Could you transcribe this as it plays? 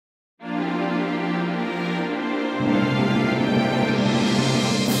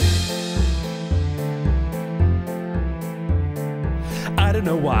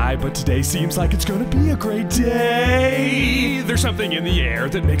don't know why, but today seems like it's gonna be a great day. There's something in the air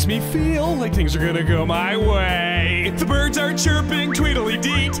that makes me feel like things are gonna go my way. The birds are chirping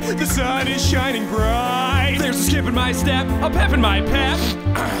tweedly-deet, the sun is shining bright. There's a skip in my step, a pep in my pep,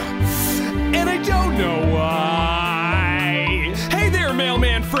 and I don't know why. Hey there,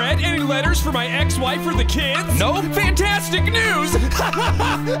 mailman Fred, any letters for my ex-wife or the kids? Nope. Fantastic news!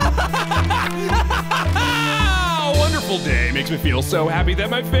 Wonderful day, makes me feel so happy that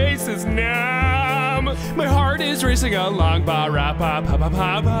my face is numb. My heart is racing along,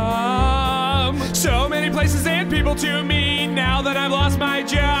 ba-ra-pa-pa-pa-pa-bum. So many places and people to meet now that I've lost my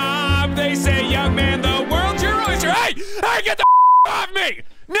job. They say, young man, the world's your oyster. Hey, get the off me!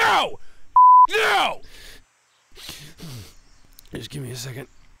 No! No! Just give me a second.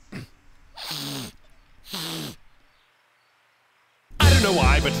 I don't know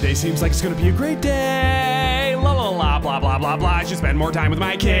why, but today seems like it's gonna be a great day. La la la, blah blah blah blah. I should spend more time with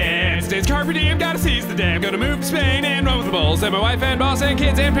my kids. Today's carpe diem, gotta seize the day. I'm gonna move to Spain and run with the bulls. And my wife and boss and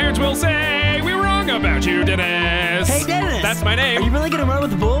kids and parents will say we were wrong about you, Dennis. Hey, Dennis! That's my name. Are you really gonna run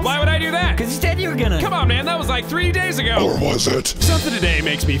with the bulls? Why would I do that? Because you said you were gonna. Come on, man, that was like 3 days ago. Or was it? Something today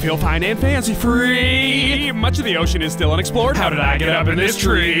makes me feel fine and fancy-free. Much of the ocean is still unexplored. How did I get up in this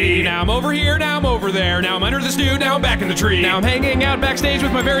tree? Now I'm over here, now I'm over there. Now I'm under this dude, now I'm back in the tree. Now I'm hanging out backstage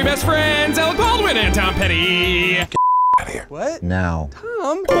with my very best friends, Alec Baldwin and Tom Petty. Get out of here. What? Now.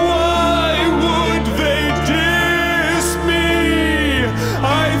 Tom? Why would they diss me?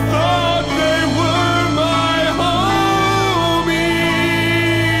 I thought they were my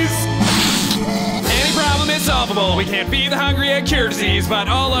homies. Any problem is solvable. We can't feed the hungry and cure disease, but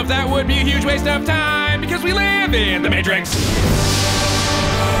all of that would be a huge waste of time because we live in the Matrix.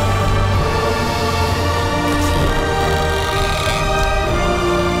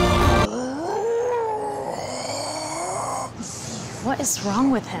 What is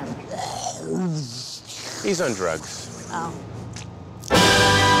wrong with him? He's on drugs. Oh.